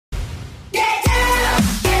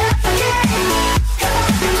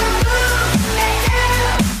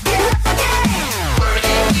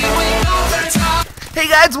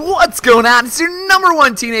Guys, what's going on? It's your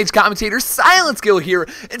 #1 teenage commentator, SilentSkill here,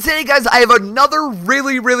 and today, guys, I have another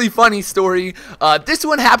really funny story. This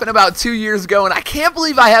one happened about 2 years ago, and I can't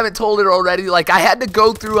believe I haven't told it already. Like, I had to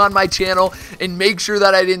go through on my channel and make sure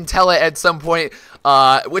that I didn't tell it at some point,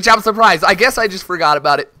 which I'm surprised. I guess I just forgot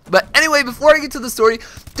about it. But anyway, before I get to the story,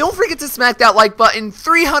 don't forget to smack that like button.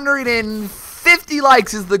 350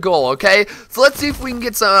 likes is the goal, okay? So let's see if we can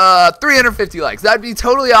get some 350 likes. That'd be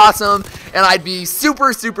totally awesome, and I'd be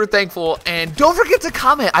super thankful. And don't forget to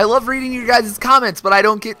comment. I love reading your guys' comments, but I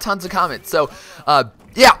don't get tons of comments. So,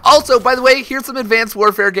 yeah. Also, by the way, here's some Advanced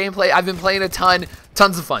Warfare gameplay. I've been playing a ton,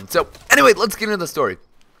 tons of fun. So, anyway, let's get into the story.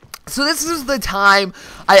 So this is the time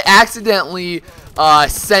I accidentally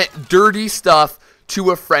sent dirty stuff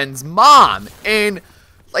to a friend's mom, and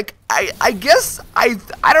like, I guess, I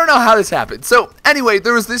don't know how this happened. So, anyway,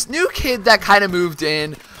 there was this new kid that kind of moved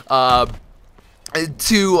in,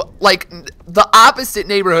 to, like, the opposite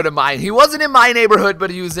neighborhood of mine. He wasn't in my neighborhood, but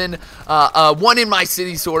he was in, one in my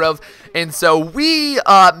city, sort of. And so, we,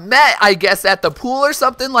 met, I guess, at the pool or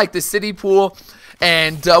something, like the city pool.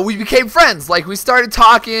 And, we became friends. Like, we started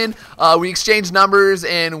talking, we exchanged numbers,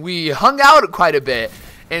 and we hung out quite a bit.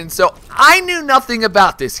 And so, I knew nothing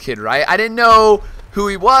about this kid, right? I didn't know who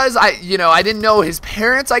he was. I didn't know his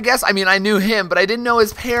parents, I guess. I mean, I knew him, but I didn't know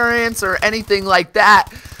his parents or anything like that.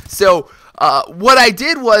 So, what I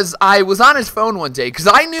did was I was on his phone one day because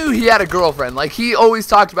I knew he had a girlfriend. Like, he always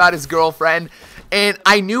talked about his girlfriend, and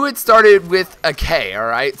I knew it started with a K, all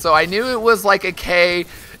right? So, I knew it was like a K,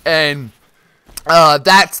 and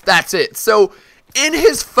that's it. So, in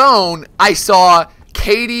his phone, I saw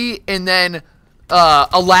Katie and then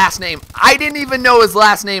a last name. I didn't even know his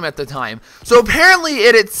last name at the time. So apparently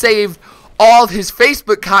it had saved all of his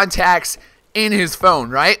Facebook contacts in his phone,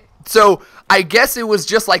 right? So I guess it was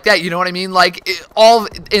just like that, you know what I mean? Like,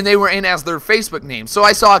 and they were in as their Facebook name. So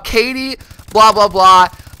I saw Katie, blah, blah, blah,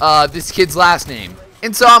 this kid's last name.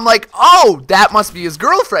 And so I'm like, oh, that must be his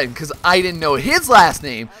girlfriend, because I didn't know his last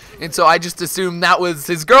name. And so I just assumed that was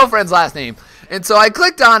his girlfriend's last name. And so I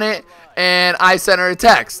clicked on it, and I sent her a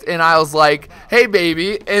text, and I was like, hey,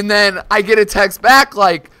 baby. And then I get a text back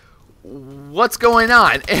like, what's going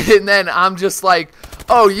on? And then I'm just like,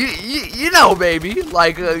 oh, you know, baby,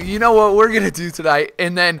 like, you know what we're going to do tonight.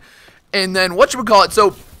 And then whatchamacallit,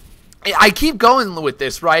 so I keep going with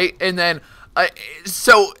this, right? And then,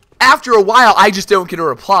 so after a while, I just don't get a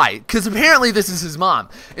reply, because apparently this is his mom.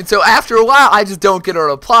 And so after a while, I just don't get a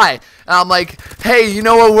reply. And I'm like, hey, you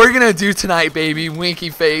know what we're going to do tonight, baby?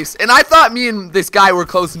 Winky face. And I thought me and this guy were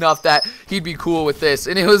close enough that he'd be cool with this.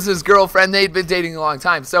 And it was his girlfriend. They'd been dating a long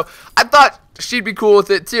time. So I thought she'd be cool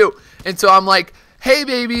with it too. And so I'm like, hey,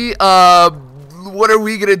 baby, what are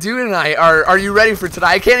we going to do tonight? Are you ready for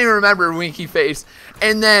tonight? I can't even remember winky face.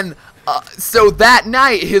 And then so that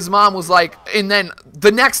night, his mom was like, and then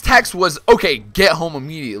the next text was, okay, get home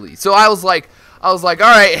immediately. So I was like, all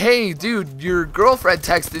right, hey, dude, your girlfriend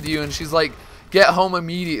texted you, and she's like, get home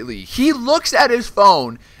immediately. He looks at his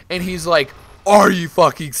phone, and he's like, are you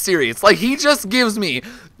fucking serious? Like, he just gives me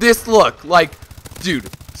this look, like, dude,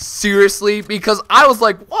 seriously? Because I was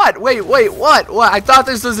like, what? Wait, what? I thought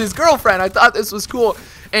this was his girlfriend. I thought this was cool.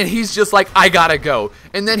 And he's just like, I gotta go.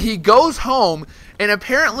 And then he goes home, and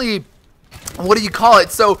apparently, what do you call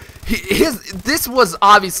it? So this was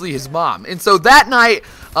obviously his mom. And so that night,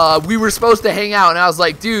 we were supposed to hang out, and I was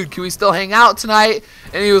like, dude, can we still hang out tonight?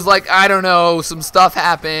 And he was like, I don't know, some stuff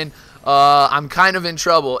happened. I'm kind of in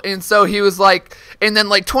trouble. And so he was like, and then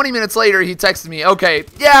like 20 minutes later, he texted me, okay,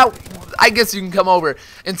 yeah, I guess you can come over.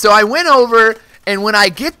 And so I went over, and when I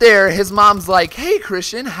get there, his mom's like, hey,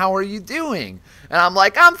 Christian, how are you doing? And I'm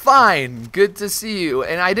like, I'm fine. Good to see you.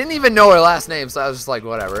 And I didn't even know her last name, so I was just like,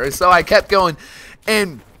 whatever. So I kept going.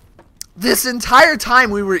 And this entire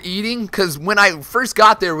time we were eating, because when I first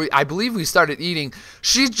got there, I believe we started eating,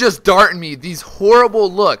 she's just darting me these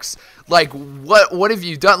horrible looks. Like, what have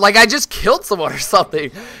you done? Like, I just killed someone or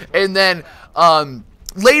something. And then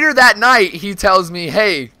later that night, he tells me,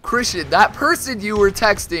 hey, Christian, that person you were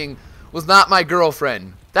texting was not my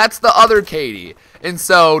girlfriend. That's the other Katie. And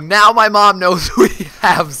so now my mom knows we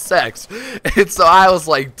have sex. And so I was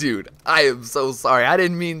like, dude, I am so sorry. I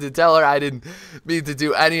didn't mean to tell her. I didn't mean to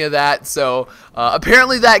do any of that. So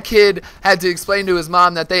apparently that kid had to explain to his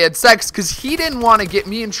mom that they had sex because he didn't want to get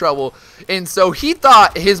me in trouble. And so he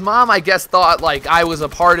thought, his mom, I guess, thought like I was a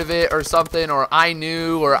part of it or something, or I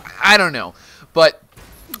knew, or I don't know. But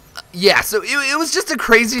yeah, so it was just a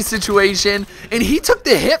crazy situation, and he took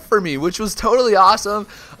the hit for me, which was totally awesome.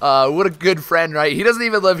 What a good friend, right? He doesn't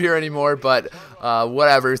even live here anymore, but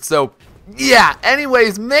whatever. So Yeah,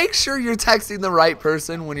 anyways, make sure you're texting the right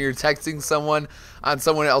person when you're texting someone on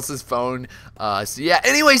someone else's phone. So yeah,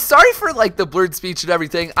 anyway, sorry for like the blurred speech and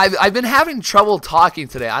everything. I've been having trouble talking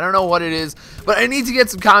today. I don't know what it is, but I need to get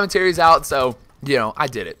some commentaries out, so you know, I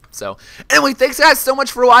did it. So anyway, thanks guys so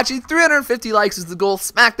much for watching. 350 likes is the goal.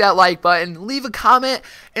 Smack that like button, leave a comment,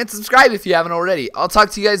 and subscribe if you haven't already. I'll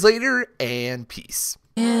talk to you guys later, and peace.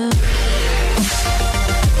 Yeah.